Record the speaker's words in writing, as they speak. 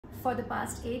For the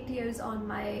past 8 years on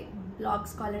my blog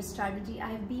Scholar Strategy,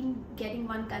 I've been getting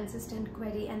one consistent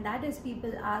query, and that is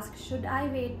people ask, should I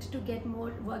wait to get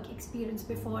more work experience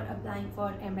before applying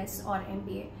for MS or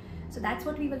MBA? So that's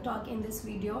what we will talk in this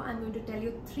video. I'm going to tell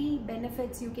you 3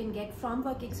 benefits you can get from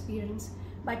work experience.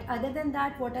 But other than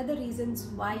that, what are the reasons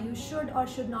why you should or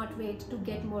should not wait to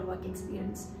get more work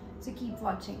experience? So keep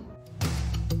watching.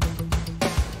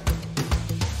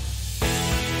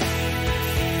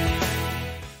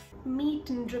 Meet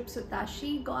Nistha.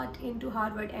 She got into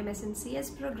Harvard MS and CS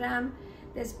program.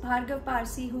 There's Bhargav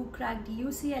Parsi, who cracked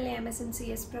UCLA MS and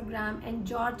CS program, and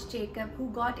George Jacob, who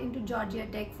got into Georgia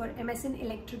Tech for MS in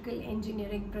electrical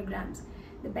engineering programs.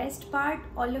 The best part,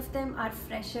 all of them are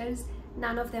freshers.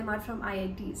 None of them are from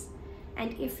IITs.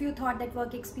 And if you thought that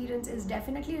work experience is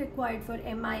definitely required for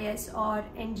MIS or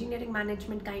engineering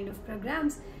management kind of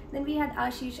programs, then we had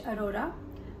Ashish Arora,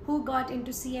 who got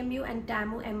into CMU and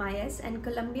TAMU MIS and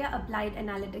Columbia Applied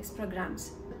Analytics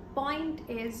programs. The point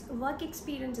is, work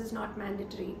experience is not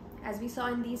mandatory. As we saw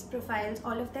in these profiles,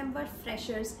 all of them were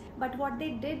freshers, but what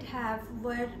they did have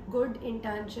were good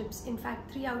internships. In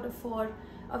fact, 3 out of 4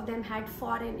 of them had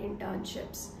foreign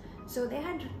internships. So they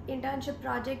had internship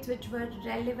projects which were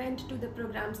relevant to the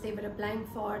programs they were applying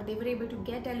for. They were able to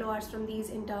get LORs from these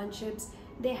internships.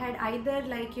 They had either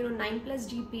 9+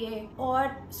 GPA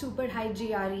or super high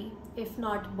GRE, if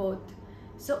not both.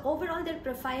 So overall their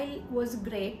profile was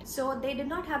great. So they did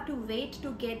not have to wait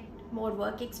to get more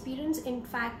work experience. In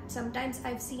fact, sometimes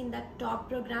I've seen that top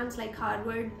programs like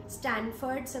Harvard,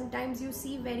 Stanford, sometimes you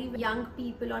see very young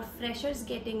people or freshers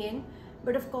getting in.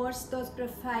 But of course, those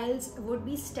profiles would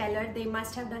be stellar. They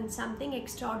must have done something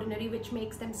extraordinary which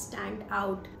makes them stand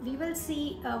out. We will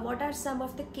see what are some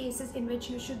of the cases in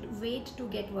which you should wait to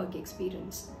get work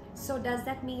experience. So does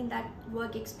that mean that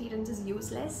work experience is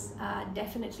useless?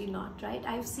 Definitely not, right?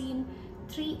 I've seen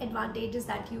 3 advantages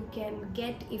that you can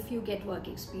get if you get work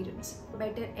experience.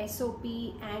 Better SOP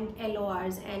and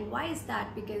LORs. And why is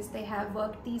that? Because they have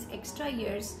worked these extra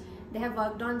years. They have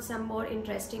worked on some more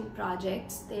interesting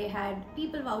projects. They had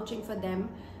people vouching for them.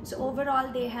 So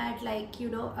overall they had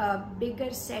a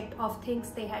bigger set of things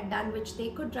they had done which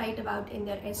they could write about in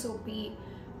their SOP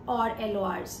or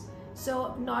LORs.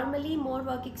 So normally more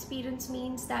work experience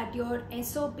means that your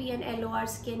SOP and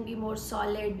LORs can be more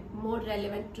solid, more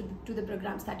relevant to the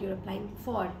programs that you're applying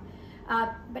for.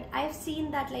 But I've seen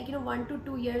that 1 to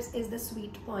 2 years is the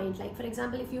sweet point. Like for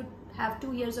example, if you have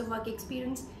 2 years of work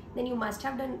experience, then you must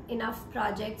have done enough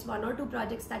projects, 1 or 2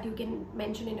 projects that you can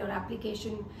mention in your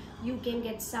application. You can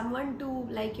get someone to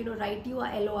write you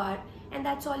a LOR, and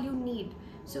that's all you need.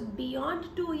 So beyond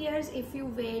 2 years, if you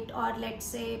wait, or let's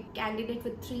say candidate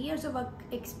with 3 years of work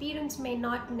experience may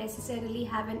not necessarily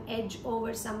have an edge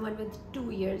over someone with 2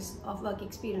 years of work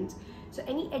experience. So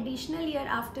any additional year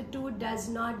after 2 does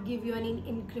not give you any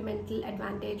incremental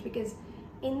advantage, because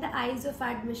in the eyes of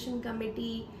admission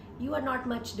committee, you are not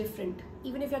much different.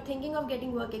 Even if you're thinking of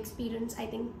getting work experience, I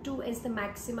think 2 is the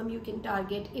maximum you can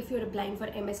target if you're applying for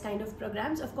MS kind of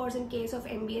programs. Of course, in case of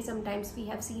MBA, sometimes we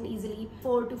have seen easily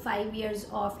 4 to 5 years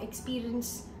of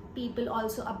experience people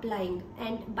also applying.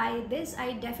 And by this,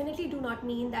 I definitely do not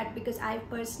mean that, because I've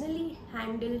personally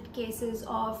handled cases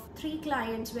of 3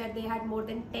 clients where they had more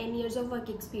than 10 years of work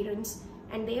experience,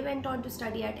 and they went on to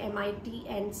study at MIT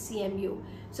and CMU.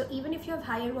 So even if you have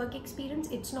higher work experience,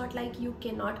 it's not like you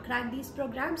cannot crack these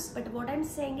programs. But what I'm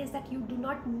saying is that you do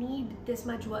not need this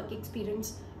much work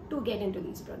experience to get into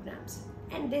these programs.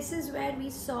 And this is where we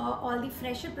saw all the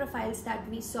fresher profiles that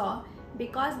we saw.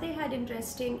 Because they had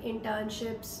interesting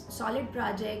internships, solid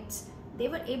projects, they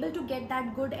were able to get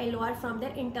that good LOR from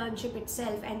their internship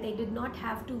itself, and they did not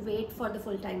have to wait for the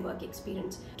full-time work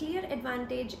experience. Clear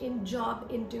advantage in job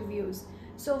interviews.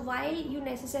 So while you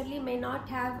necessarily may not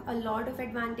have a lot of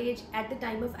advantage at the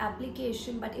time of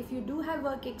application, but if you do have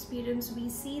work experience, we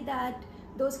see that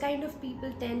those kind of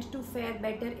people tend to fare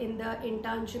better in the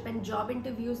internship and job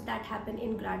interviews that happen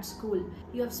in grad school.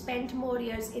 You have spent more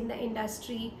years in the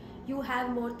industry, you have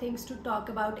more things to talk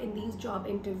about in these job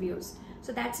interviews.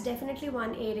 So that's definitely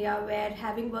one area where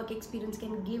having work experience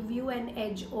can give you an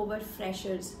edge over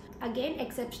freshers. Again,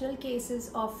 exceptional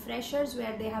cases of freshers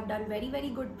where they have done very, very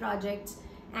good projects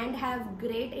and have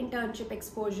great internship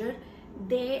exposure,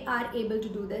 they are able to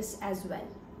do this as well.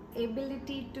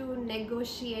 Ability to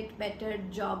negotiate better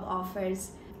job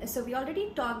offers. So we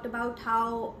already talked about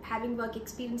how having work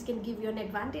experience can give you an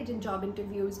advantage in job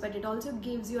interviews, but it also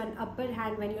gives you an upper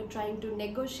hand when you're trying to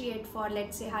negotiate for,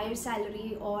 let's say, higher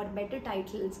salary or better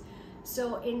titles.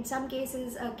 So in some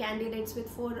cases, candidates with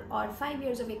 4 or 5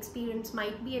 years of experience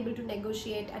might be able to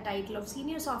negotiate a title of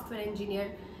senior software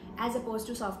engineer as opposed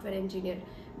to software engineer.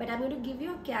 But I'm going to give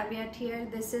you a caveat here.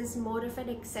 This is more of an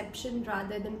exception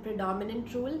rather than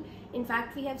predominant rule. In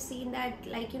fact, we have seen that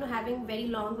having very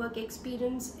long work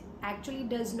experience actually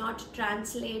does not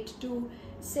translate to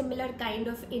similar kind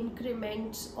of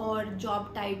increments or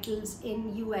job titles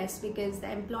in US, because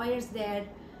the employers there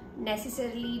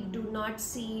necessarily do not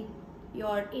see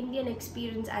your Indian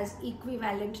experience as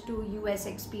equivalent to US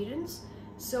experience.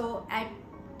 So at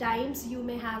times you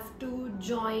may have to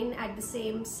join at the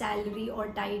same salary or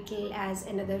title as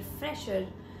another fresher.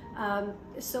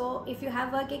 So if you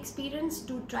have work experience,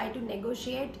 do try to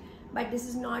negotiate, but this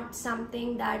is not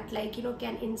something that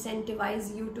can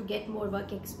incentivize you to get more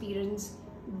work experience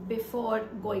before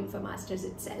going for masters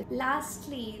itself.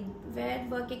 Lastly, where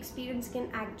work experience can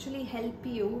actually help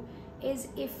you is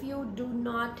if you do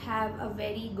not have a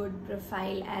very good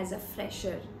profile as a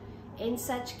fresher. In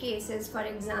such cases, for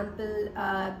example,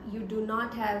 you do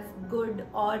not have good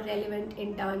or relevant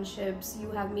internships,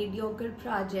 you have mediocre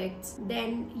projects,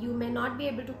 then you may not be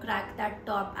able to crack that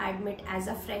top admit as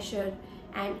a fresher.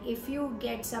 And if you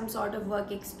get some sort of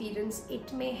work experience,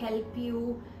 it may help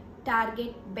you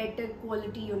target better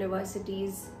quality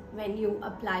universities when you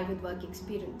apply with work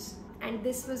experience. And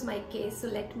this was my case, so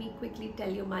let me quickly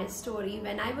tell you my story.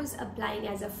 When I was applying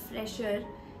as a fresher,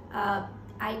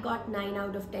 I got 9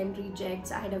 out of 10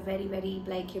 rejects. I had a very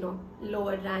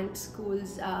lower ranked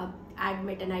schools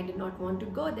admit, and I did not want to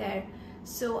go there.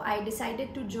 So I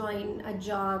decided to join a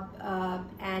job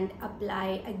and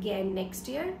apply again next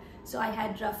year. So I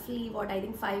had roughly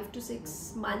 5 to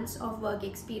 6 months of work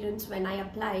experience when I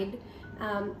applied,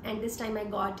 and this time I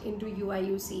got into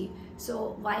UIUC.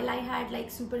 So while I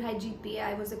had super high GPA,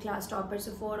 I was a class topper,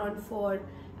 so 4 on 4.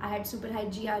 I had super high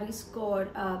GRE score.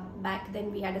 Back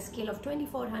then we had a scale of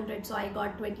 2400, so I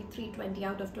got 2320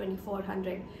 out of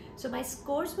 2400. So my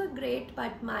scores were great,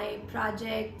 but my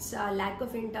projects, lack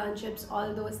of internships,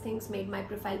 all those things made my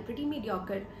profile pretty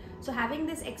mediocre. So having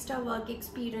this extra work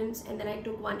experience, and then I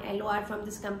took one LOR from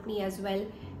this company as well,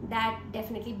 that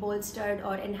definitely bolstered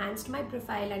or enhanced my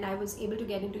profile, and I was able to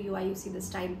get into UIUC this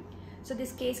time. So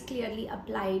this case clearly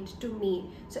applied to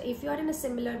me. So if you're in a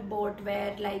similar boat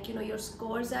where your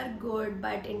scores are good,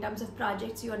 but in terms of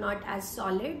projects you are not as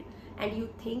solid, and you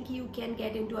think you can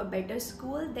get into a better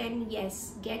school, then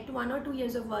yes, get 1 or 2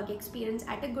 years of work experience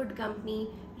at a good company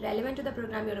relevant to the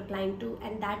program you're applying to,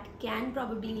 and that can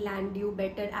probably land you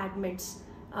better admits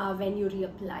when you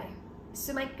reapply.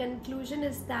 So my conclusion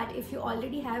is that if you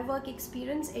already have work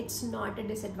experience, it's not a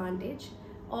disadvantage.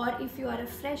 Or if you are a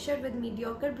fresher with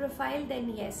mediocre profile,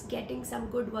 then yes, getting some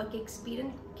good work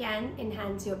experience can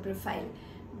enhance your profile.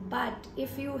 But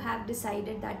if you have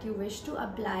decided that you wish to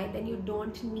apply, then you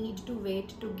don't need to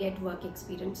wait to get work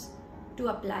experience to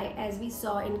apply. As we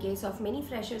saw in case of many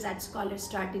freshers at Scholar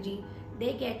Strategy,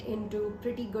 they get into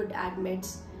pretty good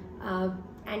admits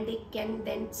and they can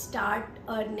then start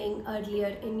earning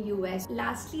earlier in US.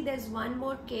 Lastly, there's one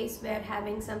more case where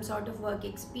having some sort of work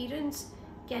experience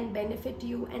can benefit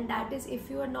you, and that is if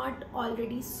you are not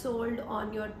already sold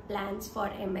on your plans for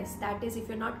MS. That is, if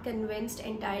you're not convinced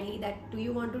entirely that do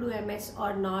you want to do MS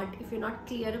or not, if you're not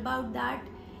clear about that,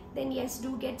 then yes,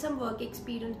 do get some work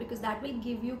experience, because that will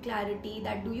give you clarity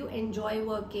that do you enjoy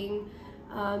working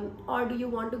or do you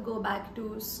want to go back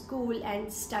to school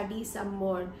and study some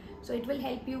more. So it will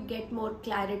help you get more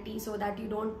clarity so that you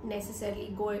don't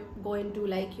necessarily go into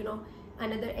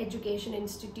another education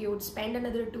institute, spend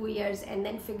another 2 years, and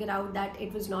then figure out that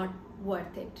it was not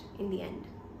worth it in the end.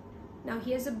 Now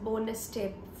here's a bonus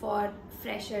tip for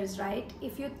freshers, right?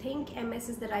 If you think MS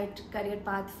is the right career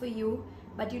path for you,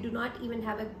 but you do not even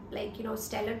have a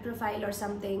stellar profile or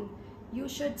something, you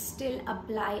should still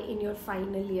apply in your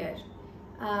final year.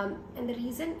 And the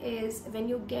reason is, when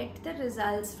you get the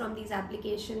results from these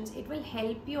applications, it will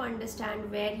help you understand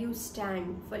where you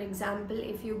stand. For example,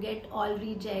 if you get all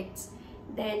rejects,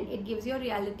 then it gives you a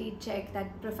reality check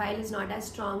that profile is not as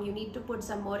strong. You need to put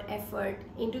some more effort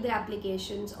into the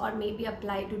applications, or maybe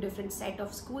apply to different set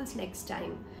of schools next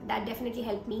time. That definitely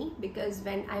helped me, because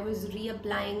when I was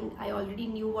reapplying, I already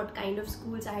knew what kind of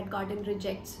schools I had gotten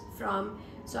rejects from.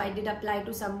 So I did apply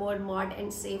to some more mod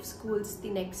and safe schools the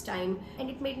next time, and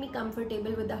it made me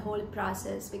comfortable with the whole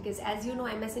process, because as you know,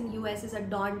 MS in US is a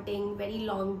daunting, very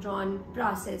long drawn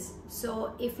process.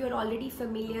 So if you're already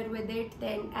familiar with it,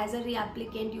 then as a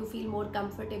reapplicant you feel more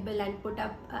comfortable and put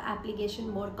up an application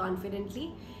more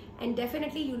confidently. And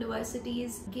definitely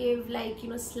universities give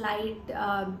slight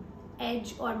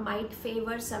edge or might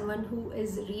favor someone who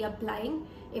is reapplying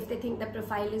if they think the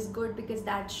profile is good, because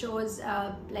that shows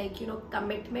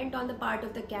commitment on the part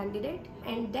of the candidate.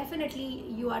 And definitely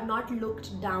you are not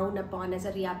looked down upon as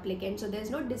a reapplicant, so there's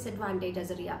no disadvantage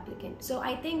as a reapplicant. So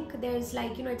I think there's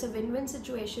it's a win-win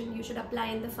situation. You should apply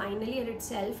in the final year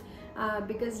itself,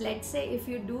 because let's say if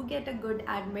you do get a good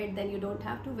admit, then you don't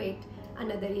have to wait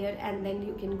another year and then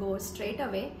you can go straight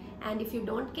away. And if you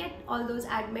don't get all those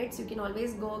admits, you can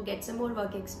always go get some more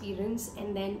work experience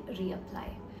and then reapply.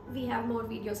 We have more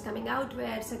videos coming out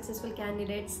where successful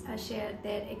candidates share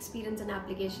their experience and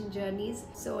application journeys.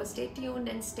 So stay tuned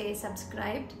and stay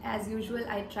subscribed. As usual,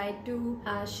 I try to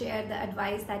share the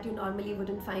advice that you normally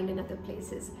wouldn't find in other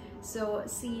places. So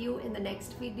see you in the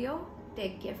next video.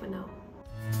 Take care for now.